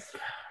of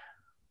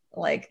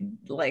like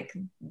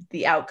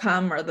the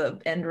outcome or the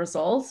end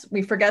results.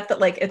 We forget that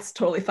like it's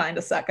totally fine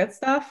to suck at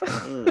stuff.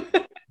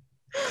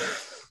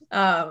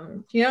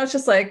 You know, it's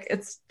just like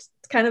it's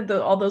kind of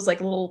all those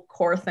like little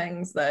core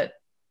things that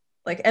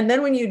like, and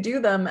then when you do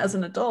them as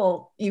an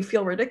adult, you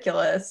feel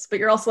ridiculous, but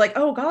you're also like,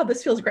 oh God,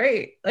 this feels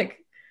great. Like,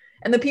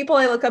 and the people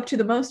I look up to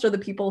the most are the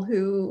people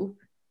who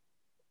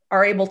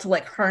are able to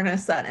like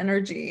harness that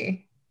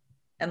energy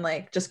and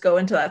like just go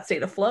into that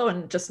state of flow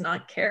and just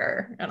not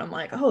care. And I'm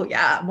like, oh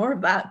yeah, more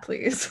of that,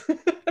 please.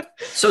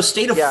 So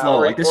state of flow,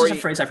 like this is a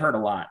phrase I've heard a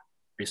lot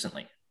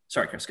recently.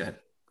 Sorry, Chris, go ahead.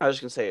 I was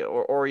just gonna say,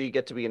 or you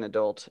get to be an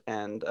adult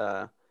and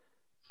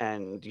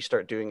you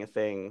start doing a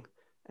thing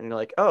and you're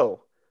like,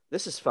 oh,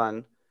 this is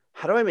fun.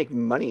 How do I make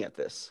money at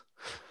this?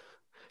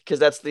 Because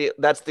that's the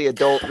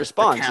adult The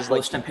response is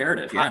like, capitalist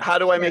imperative, yeah. how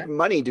do I Yeah. make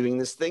money doing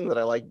this thing that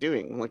I like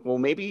doing? I'm like, well,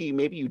 maybe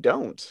you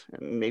don't,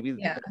 and maybe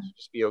Yeah. that should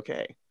just be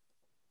okay.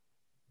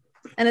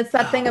 And it's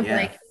that Oh, thing of yeah.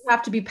 like, you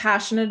have to be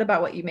passionate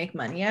about what you make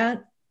money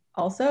at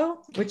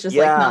also, which is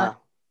like Yeah,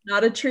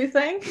 not a true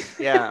thing.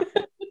 yeah,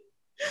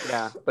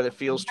 yeah. But it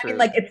feels I true, mean,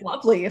 like it's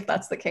lovely if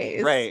that's the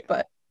case, right?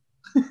 but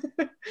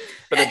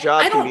But a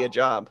job I can be don't. a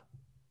job.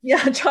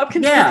 yeah, a job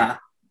can Yeah,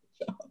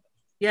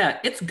 yeah.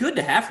 It's good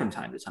to have from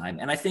time to time,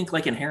 and I think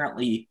like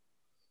inherently,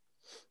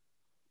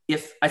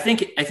 if I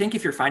think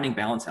if you're finding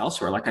balance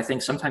elsewhere, like I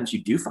think sometimes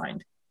you do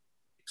find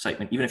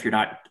excitement, even if you're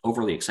not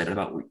overly excited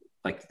about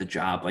like the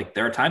job. Like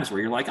there are times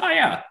where you're like, oh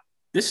yeah,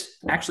 this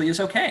actually is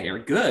okay or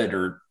good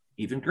or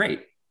even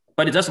great,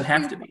 but it doesn't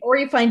have to be. or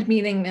you find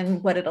meaning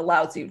in what it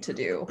allows you to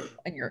do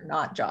in your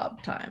not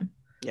job time.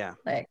 Yeah,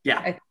 Like, Yeah.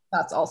 I think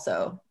that's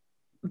also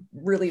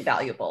really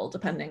valuable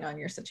depending on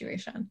your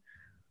situation.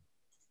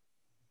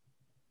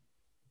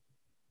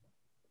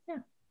 Yeah.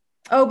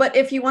 Oh, but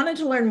if you wanted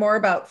to learn more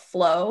about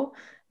flow,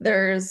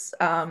 there's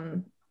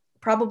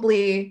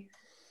probably,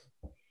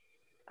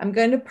 I'm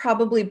going to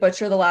probably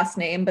butcher the last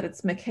name, but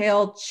it's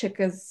Mikhail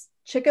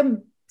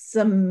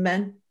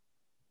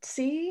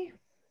Csikszentmihalyi.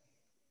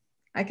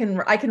 I can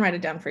write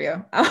it down for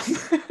you.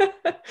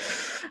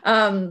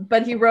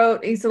 But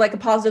he's like a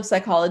positive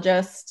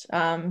psychologist.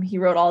 He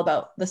wrote all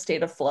about the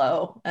state of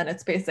flow, and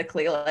it's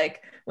basically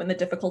like when the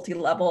difficulty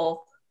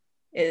level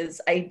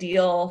is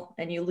ideal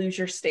and you lose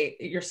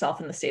yourself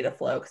in the state of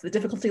flow, because the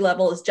difficulty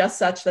level is just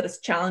such that it's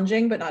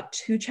challenging but not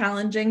too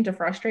challenging to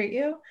frustrate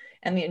you,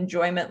 and the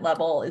enjoyment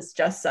level is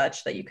just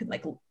such that you can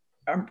like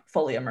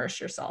fully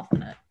immerse yourself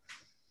in it.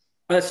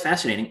 But that's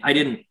fascinating. I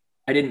didn't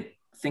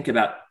think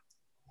about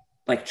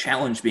like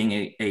challenge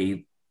being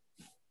a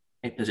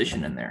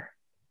position in there.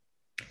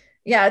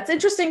 Yeah, it's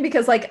interesting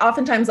because like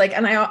oftentimes like,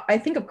 and I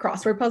think of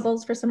crossword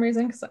puzzles for some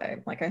reason because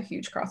I'm like a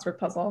huge crossword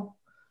puzzle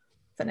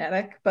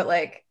fanatic, but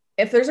like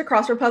if there's a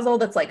crossword puzzle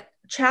that's like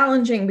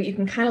challenging but you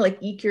can kind of like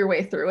eke your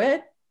way through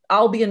it,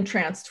 I'll be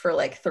entranced for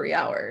like 3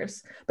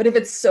 hours. But if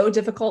it's so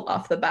difficult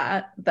off the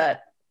bat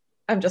that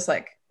I'm just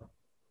like,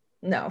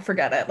 no,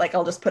 forget it, like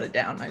I'll just put it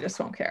down, I just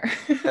won't care.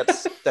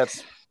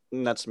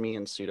 that's me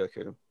in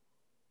Sudoku.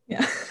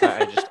 Yeah.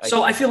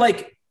 I feel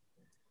like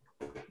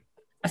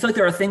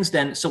there are things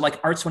then. So like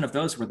art's one of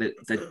those where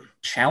the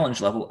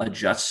challenge level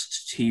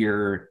adjusts to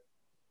your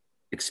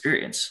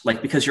experience,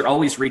 like because you're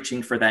always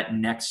reaching for that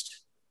next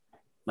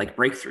like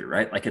breakthrough,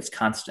 right? Like it's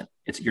constant.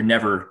 You're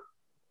never.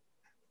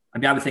 I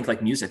mean, I would think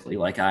like musically,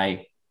 like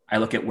I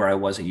look at where I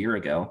was a year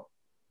ago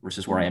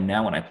versus where I am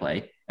now when I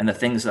play, and the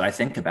things that I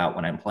think about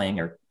when I'm playing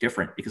are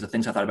different because the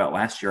things I thought about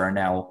last year are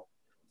now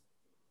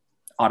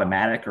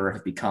automatic or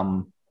have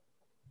become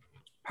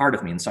part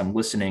of me, and so I'm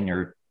listening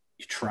or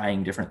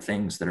trying different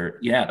things that are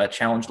that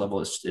challenge level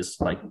is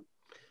like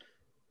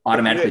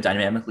automatically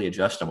dynamically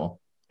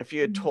adjustable. If you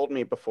had told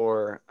me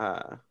before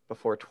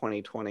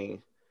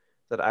 2020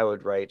 that I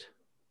would write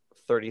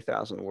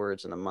 30,000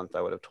 words in a month,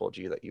 I would have told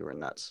you that you were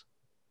nuts.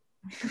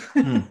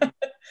 But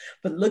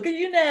look at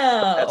you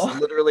now. That's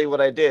literally what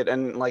I did.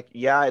 And like,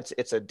 yeah,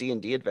 it's a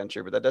D&D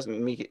adventure, but that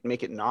doesn't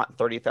make it not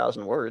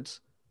 30,000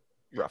 words.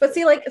 Roughly. But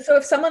see, like, so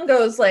if someone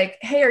goes like,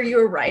 hey, are you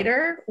a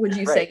writer? Would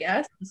you say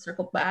yes? And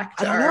circle back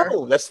to I don't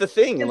know. That's the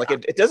thing. Like,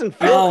 it doesn't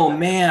feel. Oh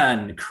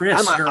man,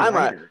 Chris, you're a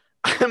writer.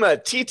 I'm a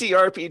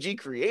TTRPG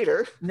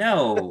creator.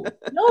 No,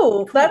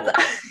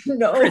 that's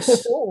no.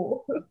 Chris,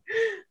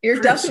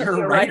 You're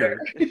definitely a writer.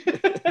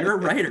 You're a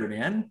writer,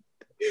 man.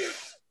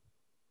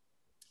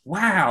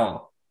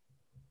 Wow.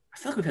 I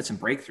feel like we've had some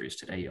breakthroughs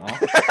today, y'all.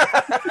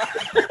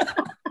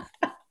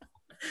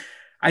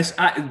 I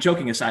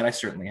joking aside, I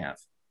certainly have.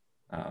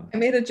 I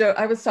made a joke.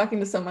 I was talking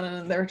to someone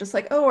and they were just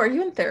like, oh, are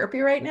you in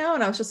therapy right now?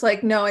 And I was just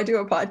like, no, I do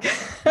a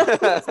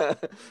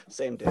podcast.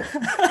 Same day.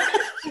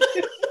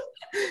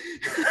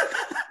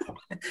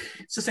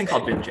 It's this thing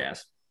called bin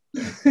jazz.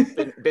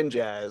 Bin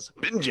jazz.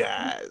 Bin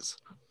jazz.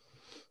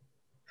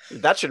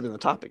 That should have been the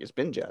topic, is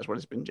bin jazz. What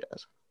is bin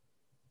jazz?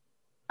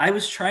 I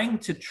was trying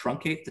to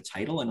truncate the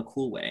title in a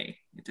cool way.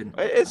 It didn't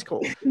work. It's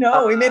cool.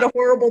 No, we made a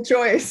horrible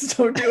choice.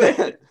 Don't do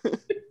it.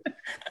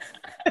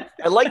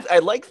 I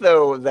like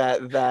though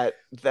that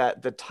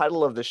the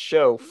title of the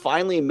show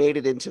finally made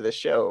it into the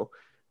show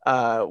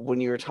when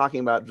you were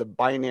talking about the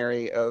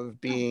binary of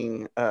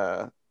being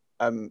a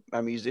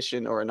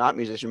musician or a not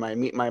musician.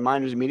 My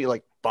mind was immediately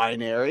like,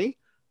 binary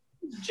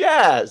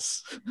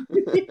jazz.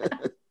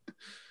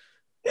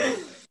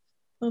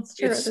 That's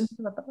true.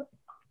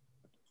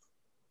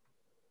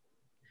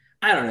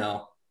 I don't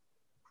know.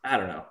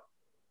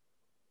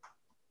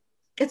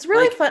 It's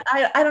really fun.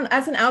 I don't,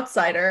 as an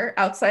outsider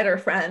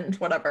friend,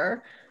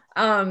 whatever,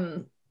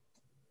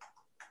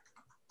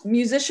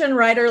 musician,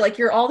 writer, like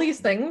you're all these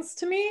things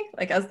to me,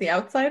 like as the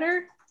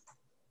outsider.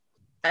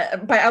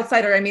 By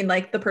outsider, I mean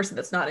like the person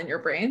that's not in your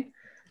brain.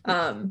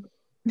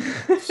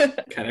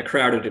 Kind of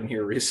crowded in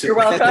here recently. You're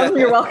welcome.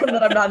 You're welcome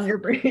that I'm not in your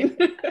brain.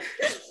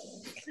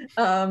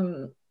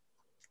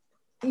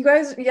 You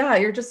guys, yeah,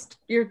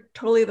 you're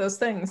totally those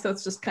things. So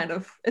it's just kind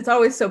of, it's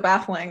always so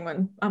baffling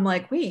when I'm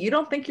like, wait, you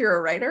don't think you're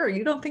a writer, or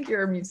you don't think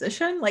you're a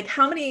musician? Like,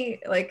 how many,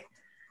 like,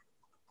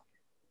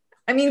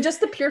 I mean, just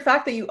the pure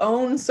fact that you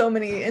own so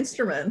many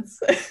instruments.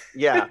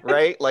 Yeah,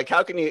 right. Like,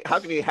 how can you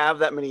have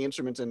that many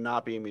instruments and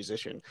not be a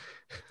musician?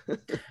 Even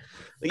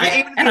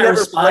if you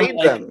never played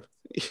them.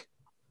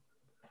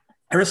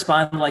 I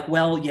respond like,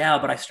 well, yeah,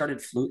 but I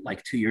started flute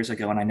like 2 years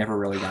ago and I never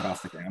really got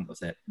off the ground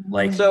with it.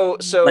 Like, so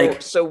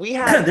we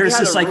had, there's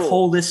this like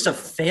whole list of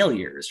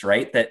failures,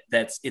 right?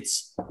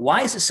 It's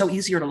why is it so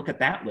easier to look at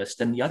that list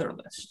than the other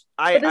list?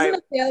 But isn't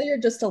a failure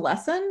just a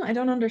lesson? I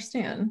don't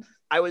understand.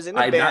 I was in a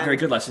band. Not very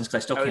good lessons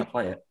because I still can't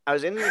play it. I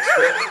was in an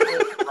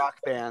experimental rock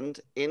band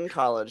in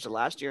college, the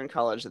last year in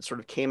college, that sort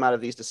of came out of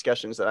these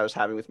discussions that I was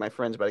having with my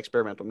friends about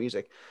experimental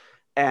music.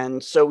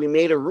 And so we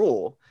made a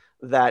rule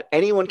that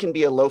anyone can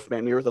be a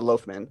loafman. We were the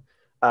loafman.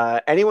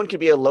 Anyone can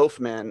be a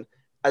loafman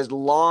as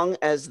long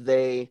as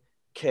they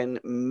can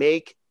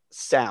make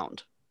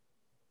sound.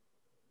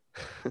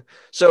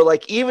 So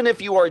like, even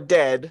if you are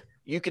dead,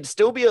 you could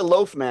still be a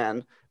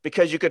loafman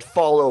because you could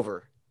fall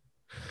over.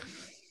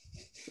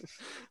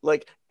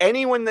 Like,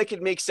 anyone that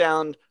could make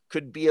sound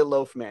could be a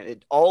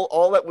loafman.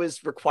 All that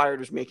was required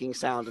was making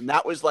sound, and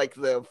that was like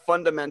the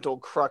fundamental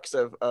crux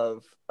of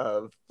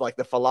like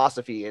the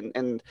philosophy.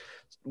 And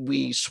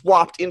we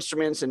swapped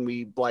instruments, and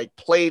we like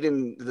played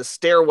in the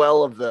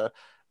stairwell of the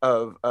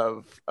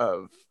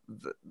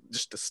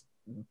just the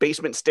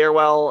basement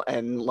stairwell,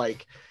 and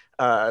like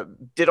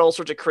did all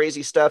sorts of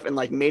crazy stuff, and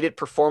like made it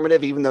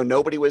performative even though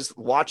nobody was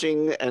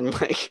watching, and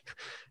like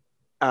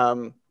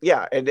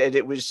yeah, and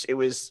it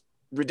was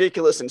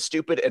ridiculous and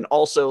stupid, and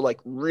also like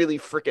really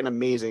freaking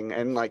amazing,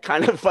 and like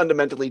kind of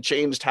fundamentally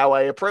changed how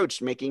I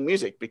approached making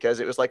music, because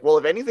it was like, well,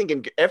 if anything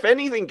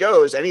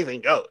goes,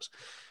 anything goes,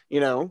 you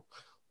know?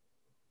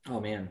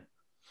 Oh man.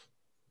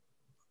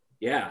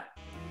 Yeah.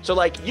 So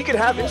like, you could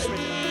have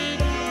instruments.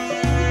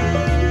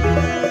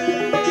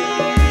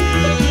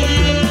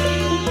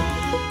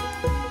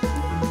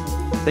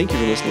 Thank you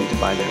for listening to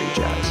Binary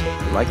Jazz.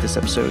 If you like this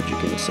episode, you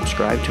can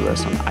subscribe to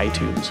us on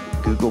iTunes,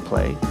 Google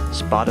Play,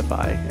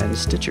 Spotify, and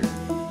Stitcher.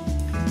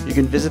 You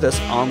can visit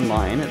us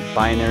online at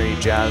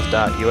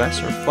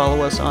binaryjazz.us, or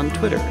follow us on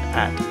Twitter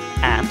at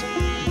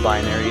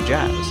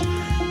binaryjazz.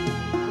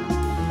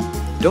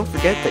 Don't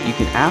forget that you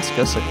can ask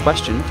us a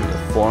question through the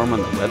form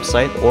on the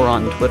website or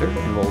on Twitter,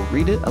 and we'll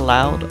read it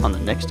aloud on the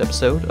next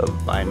episode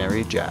of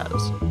Binary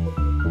Jazz.